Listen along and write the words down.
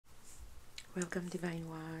Welcome, Divine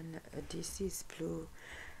One. This is Blue.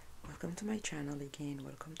 Welcome to my channel again.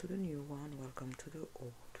 Welcome to the new one. Welcome to the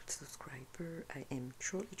old subscriber. I am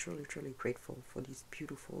truly grateful for this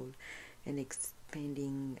beautiful and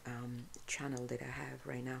expanding channel that I have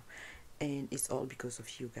right now. And it's all because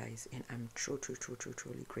of you guys. And I'm truly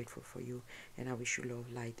grateful for you. And I wish you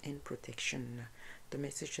love, light, and protection. The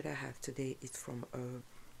message that I have today is from a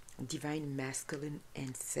divine masculine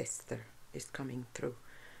ancestor. Is coming through.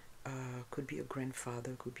 Could be a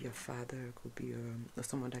grandfather, could be a father, could be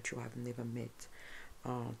someone that you have never met,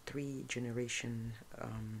 3 generations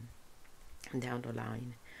down the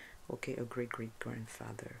line. Okay, a great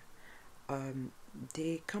grandfather.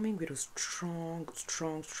 They coming with a strong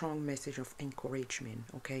message of encouragement.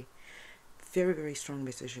 Okay, very strong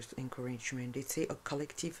message of encouragement. They say a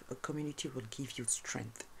collective, a community will give you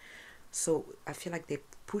strength. So I feel like they're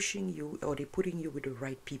pushing you, or they're putting you with the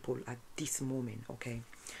right people at this moment. Okay,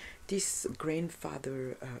 this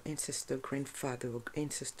grandfather, ancestor,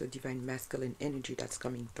 divine masculine energy that's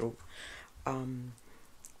coming through.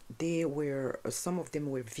 They were, some of them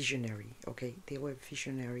were visionary. Okay, they were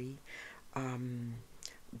visionary.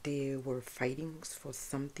 They were fighting for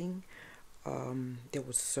something. They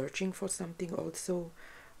were searching for something also.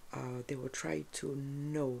 They will try to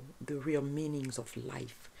know the real meanings of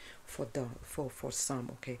life for some.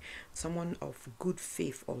 Okay, someone of good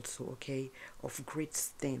faith also. Okay, of great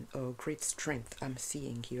strength. I'm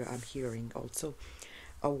seeing here, I'm hearing also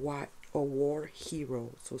a war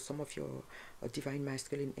hero. So some of your divine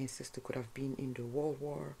masculine ancestor could have been in the World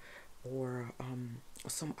War, or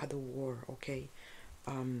some other war. Okay,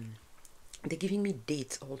 they're giving me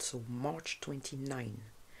dates also. March 29,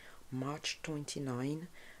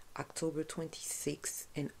 October 26th,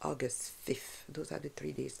 and August 5th. Those are the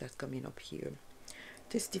 3 days that's coming up here.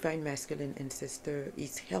 This divine masculine ancestor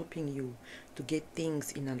is helping you to get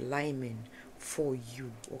things in alignment for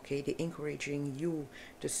you. Okay, they're encouraging you,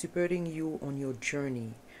 they're supporting you on your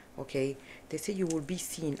journey. Okay, they say you will be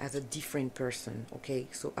seen as a different person. Okay,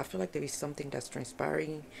 so I feel like there is something that's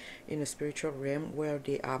transpiring in the spiritual realm where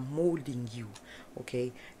they are molding you.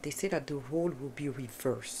 Okay, they say that the role will be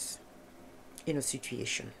reversed in a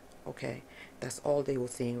situation. Okay, that's all they were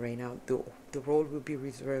saying right now. The role will be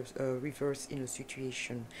reversed in a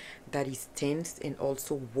situation that is tense and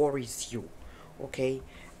also worries you. Okay,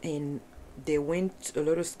 and they went a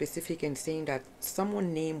little specific and saying that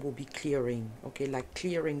someone's name will be clearing. Okay, like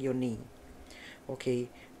clearing your name. Okay,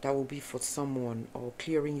 that will be for someone, or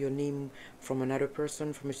clearing your name from another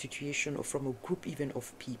person, from a situation, or from a group even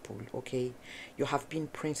of people. Okay, you have been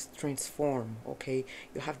transformed. Okay,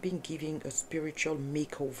 you have been giving a spiritual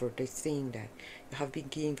makeover. They're saying that you have been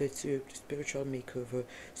giving a spiritual makeover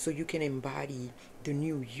so you can embody the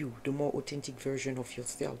new you, the more authentic version of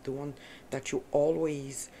yourself, the one that you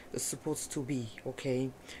always supposed to be. Okay,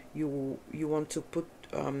 you want to put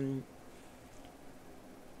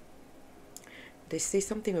they say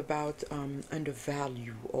something about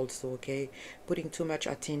undervalue also. Okay, putting too much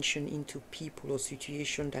attention into people or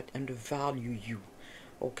situation that undervalue you.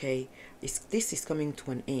 Okay, this is coming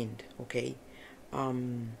to an end. Okay,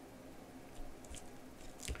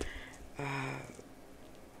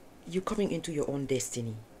 you coming into your own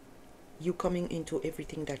destiny, you coming into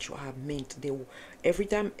everything that you have meant.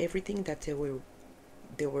 Everything that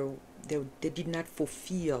they did not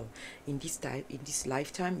fulfill in this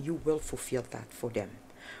lifetime, you will fulfill that for them.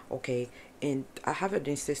 Okay, and I have an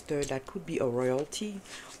ancestor that could be a royalty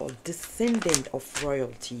or descendant of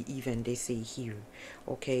royalty even, they say here.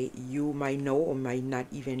 Okay, you might know or might not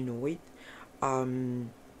even know it.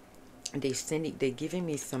 They're giving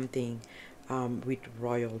me something with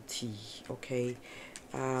royalty. Okay,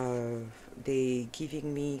 they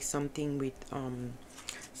giving me something with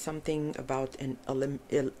something about an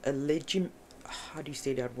how do you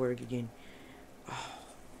say that word again?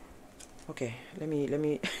 Okay, let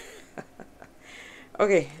me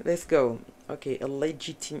okay, let's go. Okay, a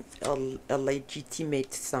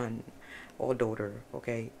legitimate son or daughter.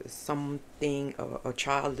 Okay, something, a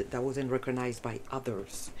child that wasn't recognized by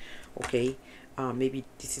others. Okay, maybe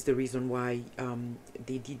this is the reason why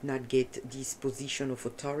they did not get this position of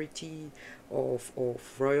authority, of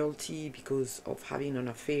royalty, because of having an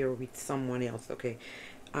affair with someone else. Okay,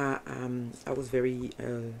 I was very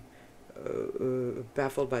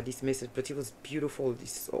baffled by this message, but it was beautiful.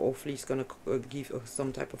 This hopefully is gonna give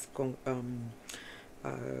some type of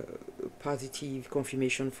positive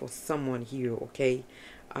confirmation for someone here. Okay,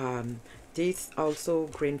 This also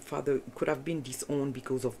grandfather could have been disowned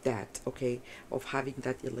because of that, okay, of having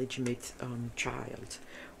that illegitimate child,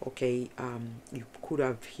 okay. You could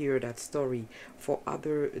have heard that story. For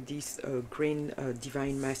other, this grand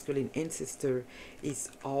divine masculine ancestor is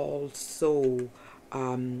also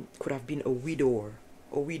could have been a widower,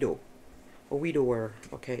 a widow, a widower,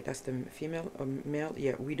 okay. That's the female, male,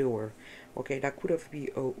 yeah, widower, okay. That could have been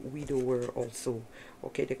a widower also,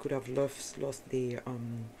 okay. They could have lost their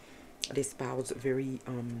spouse very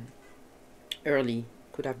early,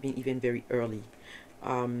 could have been even very early.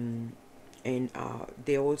 um, and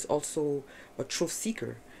there was also a truth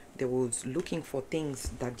seeker. They was looking for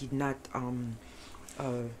things uh,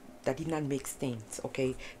 that did not make sense,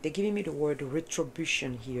 okay. They're giving me the word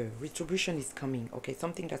retribution here. Retribution is coming, okay.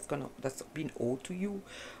 Something that's been owed to you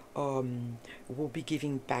will be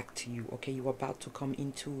giving back to you, okay. You're about to come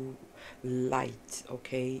into light,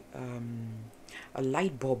 okay. A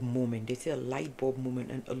light bulb moment. They say a light bulb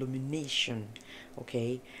moment, an illumination,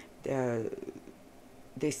 okay. uh,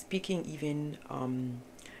 they're speaking even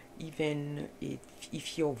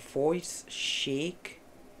if your voice shake,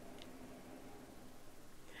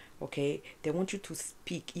 okay. They want you to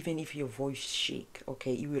speak even if your voice shake,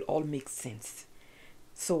 okay. It will all make sense.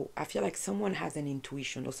 So I feel like someone has an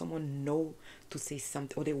intuition, or someone know to say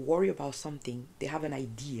something, or they worry about something. They have an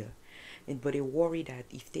idea, but they worry that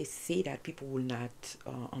if they say that, people will not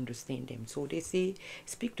understand them. So they say,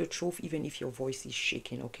 speak the truth even if your voice is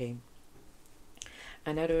shaking, okay.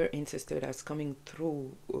 Another ancestor that's coming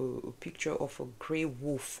through, a picture of a gray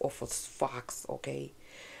wolf, of a fox, okay.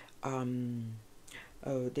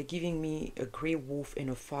 They're giving me a gray wolf and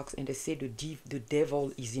a fox, and they say the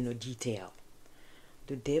devil is in a detail.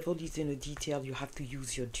 The devil is in a detail. You have to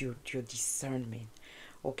use your discernment,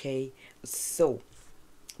 okay. So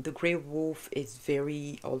the gray wolf is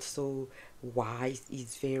very also wise,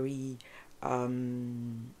 is very a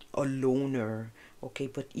loner, okay,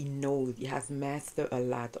 but he knows, he has mastered a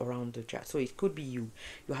lot around the job. So it could be you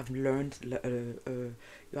have learned you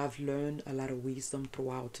have learned a lot of wisdom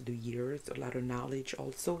throughout the years, a lot of knowledge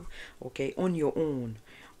also, okay, on your own,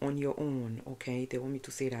 okay. They want me to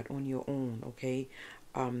say that, on your own, okay.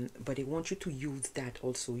 But they want you to use that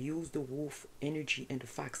also. Use the wolf energy and the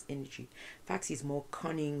fox energy. Fox is more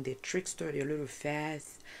cunning, they're trickster, they're a little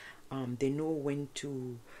fast. They know when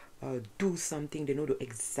to do something, they know the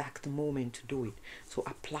exact moment to do it. So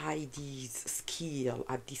apply these skill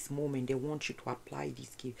at this moment. They want you to apply this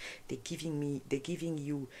skill. They're giving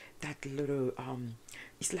you that little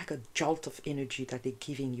it's like a jolt of energy that they're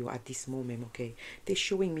giving you at this moment, okay. They're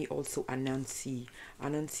showing me also Anansi.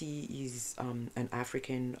 Anansi is an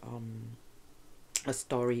African a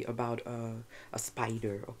story about a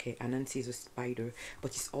spider, okay. Anansi is a spider,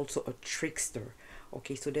 but it's also a trickster,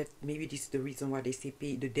 okay. So that maybe this is the reason why they say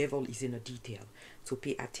the devil is in a detail. So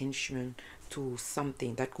pay attention to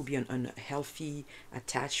something that could be an unhealthy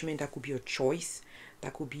attachment, that could be a choice,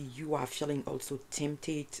 that could be you are feeling also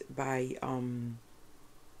tempted by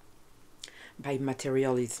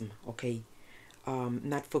materialism, okay.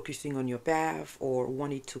 Not focusing on your path, or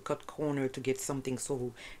wanting to cut corner to get something,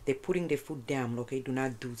 so they're putting their foot down, okay. Do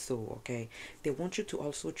not do so, okay. They want you to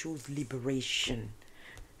also choose liberation.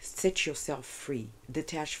 Set yourself free,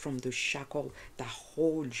 detach from the shackle that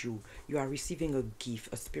holds you. You are receiving a gift,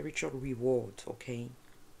 a spiritual reward, okay.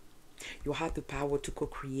 You have the power to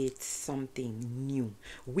co-create something new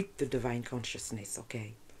with the divine consciousness,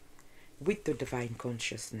 okay. With the divine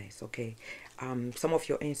consciousness, okay. Some of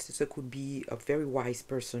your ancestors could be a very wise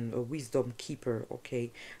person, a wisdom keeper,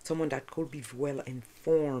 okay. Someone that could be well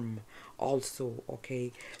informed also,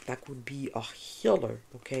 okay. That could be a healer,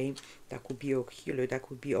 okay. That could be a healer. That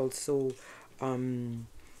could be also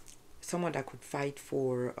someone that could fight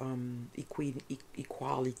for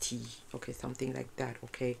equality, okay, something like that,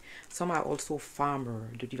 okay. Some are also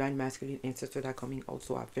farmer. The divine masculine ancestors that are coming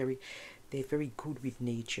also are they're very good with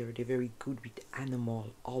nature, they're very good with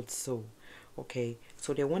animal also, okay.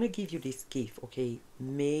 So they want to give you this gift, okay.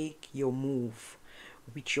 Make your move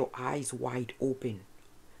with your eyes wide open.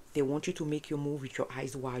 They want you to make your move with your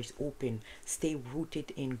eyes wide open. Stay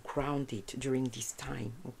rooted and grounded during this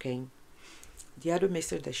time, okay. The other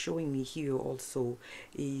message that's showing me here also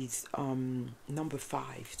is number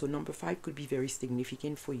 5. So number 5 could be very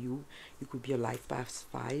significant for you. You could be a life path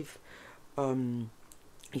 5.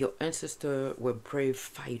 Your ancestor were brave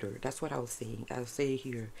fighter. That's what I was saying. I'll say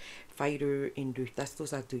here, fighter in the,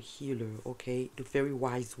 those are the healer, okay, the very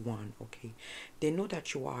wise one, okay. They know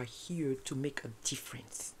that you are here to make a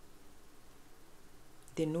difference.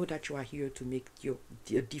 They know that you are here to make your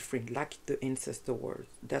different, like the ancestor was.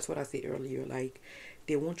 That's what I said earlier. Like,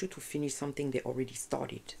 they want you to finish something they already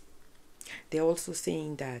started. They're also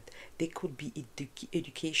saying that there could be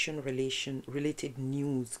education related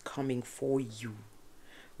news coming for you.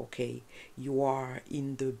 Okay, you are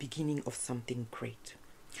in the beginning of something great.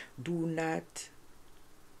 Do not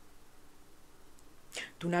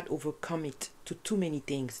overcome it to too many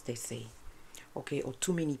things, they say. Okay, or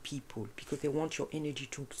too many people, because they want your energy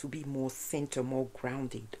to be more center, more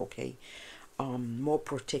grounded. Okay, more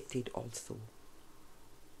protected also.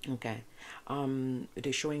 Okay,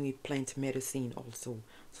 they're showing me plant medicine also.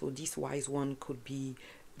 So this wise one could be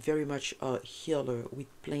very much a healer with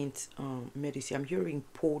plant medicine. I'm hearing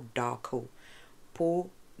po darko.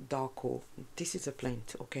 This is a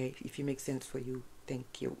plant. Okay, if it makes sense for you,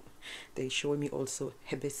 thank you. They're showing me also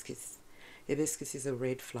hibiscus. Hibiscus is a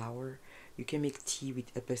red flower. You can make tea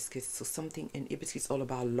with hibiscus. So something, and hibiscus is all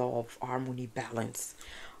about love, harmony, balance.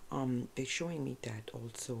 They're showing me that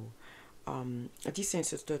also. This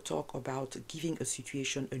ancestor talk about giving a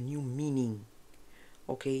situation a new meaning.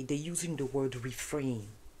 Okay, they're using the word reframe.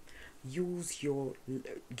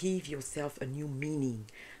 Give yourself a new meaning.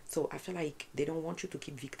 So I feel like they don't want you to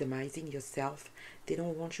keep victimizing yourself. They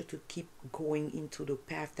don't want you to keep going into the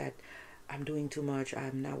path that I'm doing too much.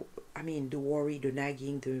 The worry, the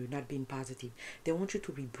nagging, the not being positive. They want you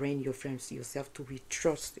to rebrand yourself, to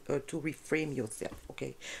to reframe yourself,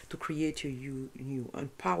 okay? To create your you,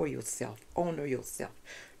 empower yourself, honor yourself,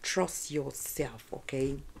 trust yourself,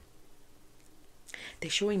 okay? They're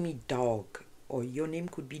showing me dog, or your name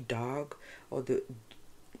could be dog, or the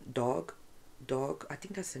dog, I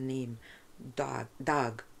think that's a name. Dog.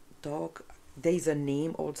 There's a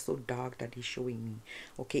name also, dog, that is showing me.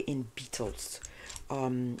 Okay, in Beatles.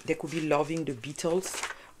 They could be loving the Beatles,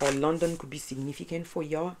 or London could be significant for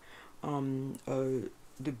you. The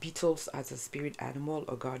Beatles as a spirit animal,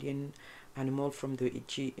 a guardian animal from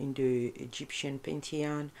in the Egyptian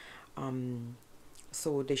pantheon.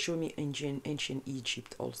 So they show me ancient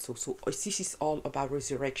Egypt also. So this is all about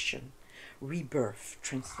resurrection, rebirth,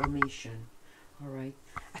 transformation. All right.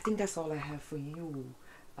 I think that's all I have for you.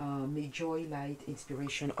 May joy, light,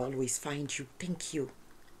 inspiration always find you. Thank you.